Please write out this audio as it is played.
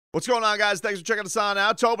What's going on, guys? Thanks for checking us on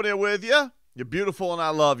out. Tobin here with you. You're beautiful and I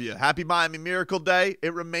love you. Happy Miami Miracle Day.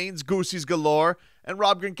 It remains Goosey's galore. And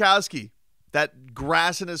Rob Gronkowski, that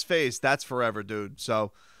grass in his face, that's forever, dude.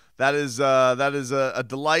 So that is a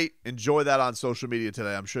delight. Enjoy that on social media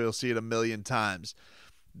today. I'm sure you'll see it a million times.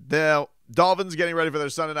 The Dolphins getting ready for their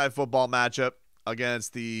Sunday Night Football matchup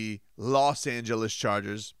against the Los Angeles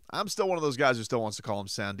Chargers. I'm still one of those guys who still wants to call them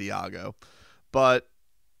San Diego. But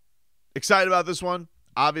excited about this one.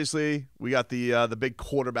 Obviously, we got the big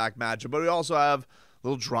quarterback matchup, but we also have a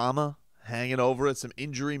little drama hanging over it, some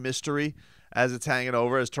injury mystery as it's hanging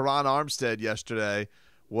over. As Terron Armstead yesterday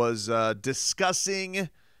was discussing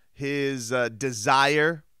his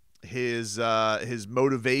desire, his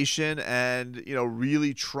motivation, and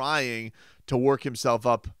really trying to work himself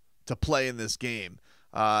up to play in this game.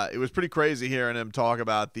 It was pretty crazy hearing him talk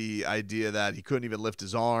about the idea that he couldn't even lift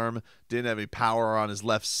his arm, didn't have any power on his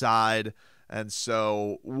left side. And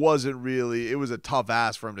so it was a tough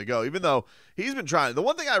ask for him to go, even though he's been trying. The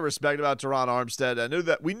one thing I respect about Terron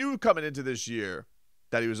Armstead, we knew coming into this year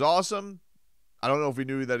that he was awesome. I don't know if we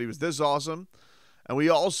knew that he was this awesome. And we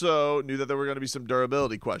also knew that there were going to be some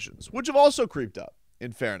durability questions, which have also creeped up,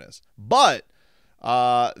 in fairness. But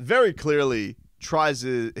very clearly tries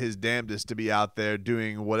his damnedest to be out there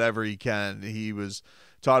doing whatever he can. He was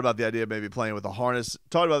talking about the idea of maybe playing with a harness.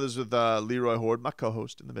 Talked about this with Leroy Horde, my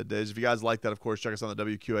co-host in the middays. If you guys like that, of course, check us on the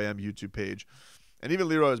WQAM YouTube page. And even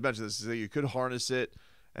Leroy has mentioned this. You could harness it,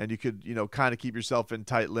 and you could, kind of keep yourself in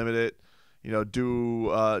tight, limit it. Do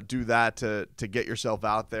that to get yourself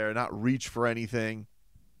out there, not reach for anything,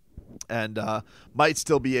 and might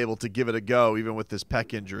still be able to give it a go even with this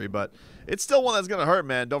pec injury. But it's still one that's going to hurt,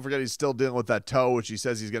 man. Don't forget he's still dealing with that toe, which he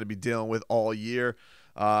says he's going to be dealing with all year.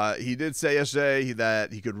 He did say yesterday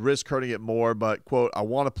that he could risk hurting it more, but, quote, I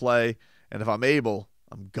want to play, and if I'm able,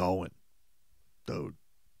 I'm going. Dude.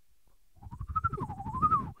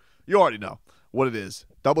 You already know what it is.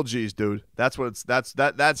 Double G's, dude. That's what it's that's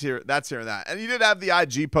here and that. And he did have the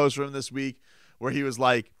IG post from him this week where he was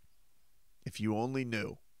like, if you only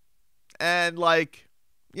knew. And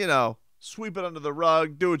sweep it under the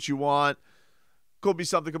rug, do what you want. Could be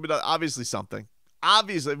something, could be obviously something.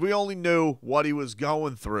 Obviously, if we only knew what he was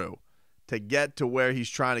going through to get to where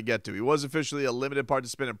he's trying to get to. He was officially a limited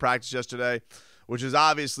participant in practice yesterday, which is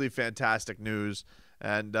obviously fantastic news.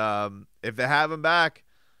 And if they have him back,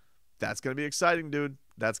 that's going to be exciting, dude.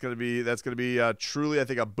 That's going to be truly, I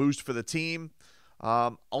think, a boost for the team.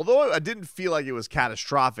 Although I didn't feel like it was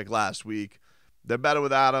catastrophic last week. They're better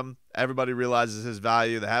without him. Everybody realizes his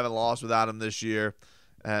value. They haven't lost without him this year.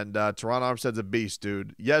 And Terron Armstead's a beast,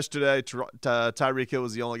 dude. Yesterday, Tyreek Hill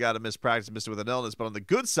was the only guy to miss practice, missed it with an illness. But on the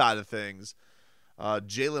good side of things,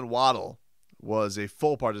 Jalen Waddle was a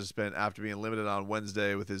full participant after being limited on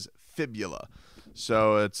Wednesday with his fibula.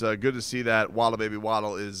 So it's good to see that Waddle Baby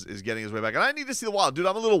Waddle is getting his way back. And I need to see the Waddle. Dude,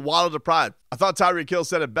 I'm a little Waddle deprived. I thought Tyreek Hill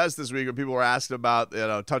said it best this week when people were asking about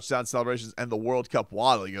touchdown celebrations and the World Cup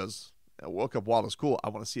Waddle. He goes, World Cup Waddle is cool. I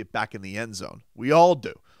want to see it back in the end zone. We all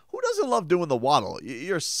do. Who doesn't love doing the waddle?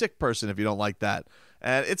 You're a sick person if you don't like that.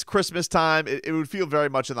 And it's Christmas time. It would feel very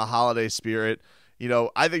much in the holiday spirit.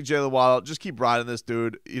 I think Jalen Waddle, just keep riding this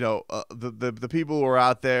dude. The people who are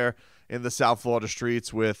out there in the South Florida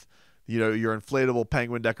streets with, your inflatable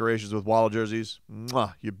penguin decorations with Waddle jerseys.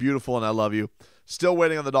 Mwah, you're beautiful and I love you. Still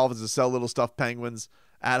waiting on the Dolphins to sell little stuffed penguins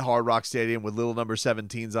at Hard Rock Stadium with little number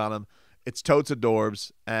 17s on them. It's totes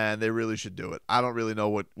adorbs, and they really should do it. I don't really know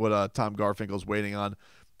what Tom Garfinkel's waiting on.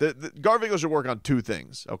 The Garfinkel should work on two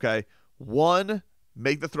things, okay? One,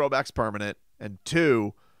 make the throwbacks permanent, and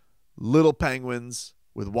two, little penguins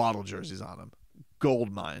with Waddle jerseys on them.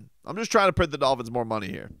 Gold mine. I'm just trying to print the Dolphins more money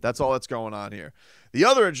here. That's all that's going on here. The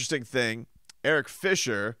other interesting thing, Eric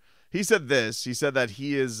Fisher, he said this. He said that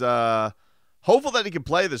he is hopeful that he can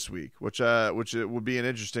play this week, which would be an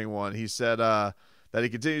interesting one. He said that he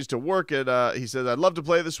continues to work at. He said, I'd love to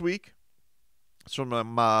play this week. It's from the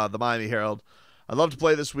Miami Herald. I'd love to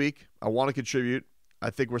play this week. I want to contribute. I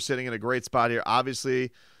think we're sitting in a great spot here.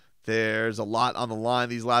 Obviously, there's a lot on the line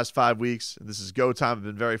these last 5 weeks. This is go time. I've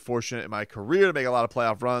been very fortunate in my career to make a lot of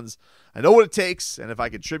playoff runs. I know what it takes, and if I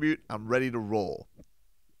contribute, I'm ready to roll.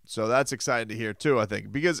 So that's exciting to hear too, I think.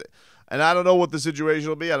 And I don't know what the situation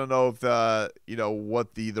will be. I don't know if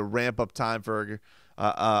what the ramp-up time for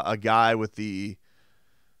a guy with the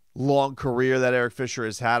long career that Eric Fisher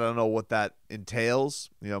has had. I don't know what that entails.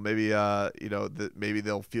 Maybe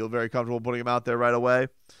they'll feel very comfortable putting him out there right away.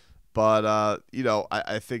 But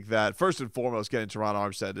I think that first and foremost, getting Terron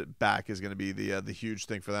Armstead back is going to be the huge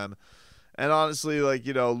thing for them. And honestly,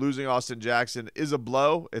 losing Austin Jackson is a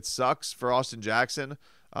blow. It sucks for Austin Jackson.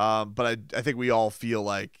 But I think we all feel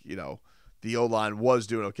like, the O-line was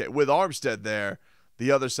doing okay. With Armstead there,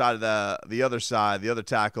 the other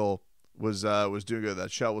tackle was doing good.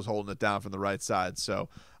 That Shell was holding it down from the right side. So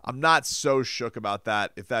I'm not so shook about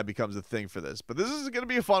that if that becomes a thing for this. But this is going to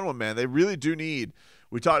be a fun one, man. They really do need.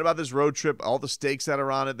 We talked about this road trip, all the stakes that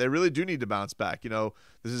are on it. They really do need to bounce back. This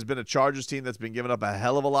has been a Chargers team that's been giving up a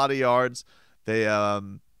hell of a lot of yards. They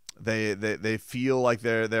feel like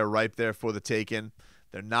they're ripe there for the taking.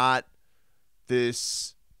 They're not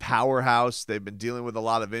this powerhouse. They've been dealing with a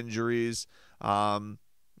lot of injuries. They've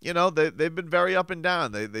been very up and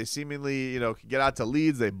down. They seemingly, can get out to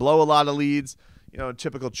leads. They blow a lot of leads, in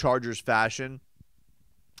typical Chargers fashion.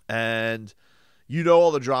 And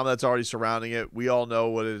all the drama that's already surrounding it. We all know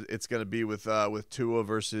what it's going to be with Tua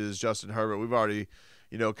versus Justin Herbert. We've already,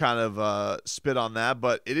 kind of spit on that.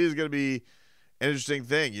 But it is going to be an interesting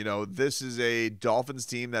thing. This is a Dolphins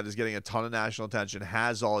team that is getting a ton of national attention,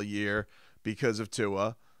 has all year because of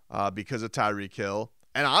Tua, because of Tyreek Hill.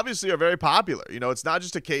 And obviously are very popular. It's not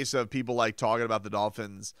just a case of people like talking about the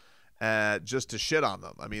Dolphins just to shit on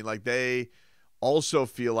them. I mean, like they also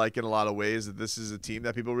feel like in a lot of ways that this is a team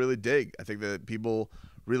that people really dig. I think that people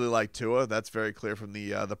really like Tua. That's very clear from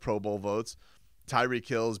the Pro Bowl votes. Tyreek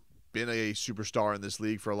Hill's been a superstar in this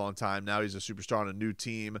league for a long time. Now he's a superstar on a new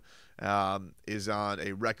team, is on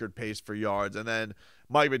a record pace for yards. And then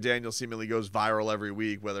Mike McDaniel seemingly goes viral every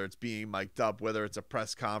week, whether it's being mic'd up, whether it's a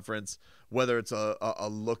press conference, whether it's a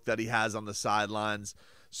look that he has on the sidelines.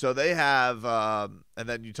 So they have, and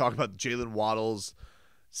then you talk about Jalen Waddle's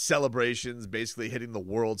celebrations, basically hitting the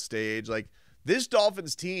world stage. Like this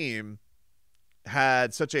Dolphins team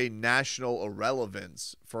had such a national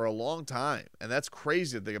irrelevance for a long time. And that's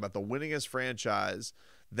crazy to think about, the winningest franchise,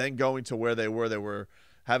 then going to where they were. They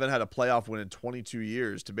haven't had a playoff win in 22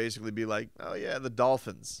 years to basically be like, oh yeah, the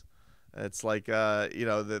Dolphins. It's like,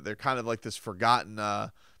 they're kind of like this forgotten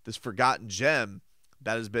gem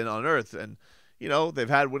that has been unearthed. And, they've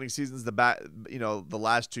had winning seasons the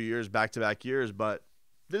last 2 years, back-to-back years, but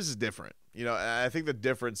this is different. I think the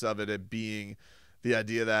difference of it being the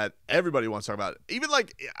idea that everybody wants to talk about it. Even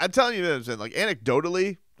like, I'm telling you this, like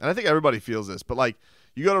anecdotally, and I think everybody feels this, but like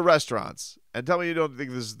you go to restaurants, and tell me you don't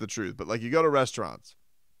think this is the truth, but like you go to restaurants,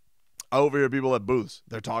 I overhear people at booths,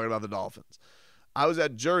 they're talking about the Dolphins. I was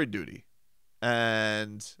at jury duty,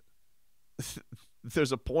 and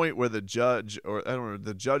there's a point where the judge, or I don't know,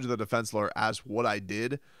 the judge or the defense lawyer asked what I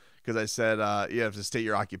did, because I said, you have to state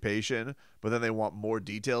your occupation, but then they want more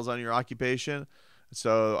details on your occupation.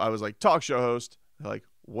 So I was like, talk show host. They're like,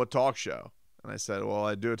 what talk show? And I said, well,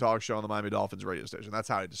 I do a talk show on the Miami Dolphins radio station. That's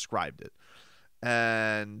how I described it.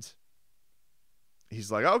 And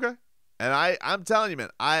he's like, okay. And I'm telling you,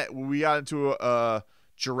 man, we got into a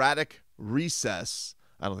Jurassic recess.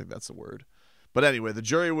 I don't think that's the word. But anyway, the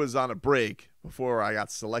jury was on a break before I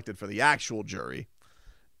got selected for the actual jury.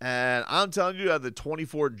 And I'm telling you, the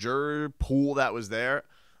 24 juror pool that was there,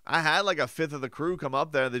 I had like a fifth of the crew come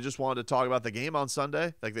up there. They just wanted to talk about the game on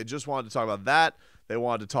Sunday. Like they just wanted to talk about that. They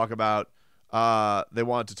wanted to talk about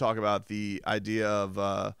the idea of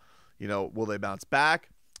will they bounce back?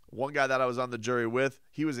 One guy that I was on the jury with,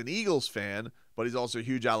 he was an Eagles fan, but he's also a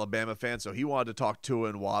huge Alabama fan, so he wanted to talk Tua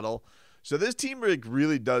and Waddle. So this team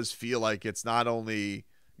really does feel like it's not only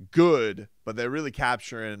good, but they're really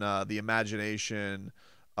capturing the imagination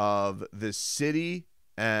of this city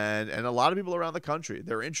and a lot of people around the country.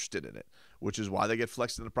 They're interested in it, which is why they get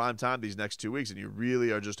flexed into prime time these next 2 weeks. And you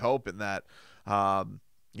really are just hoping that,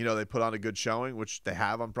 they put on a good showing, which they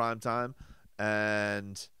have on prime time,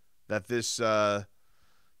 and that this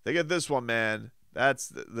they get this one, man.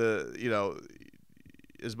 That's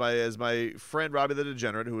as my friend Robbie the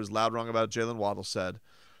Degenerate, who was loud wrong about Jalen Waddle, said,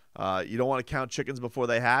 you don't want to count chickens before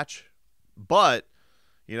they hatch, but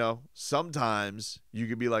sometimes you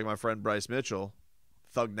could be like my friend Bryce Mitchell,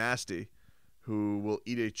 Thug Nasty, who will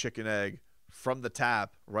eat a chicken egg from the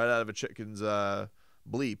tap right out of a chicken's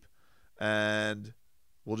bleep, and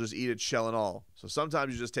will just eat it shell and all. So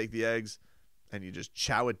sometimes you just take the eggs and you just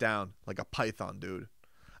chow it down like a python, dude.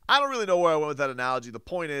 I don't really know where I went with that analogy. The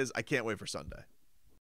point is, I can't wait for Sunday.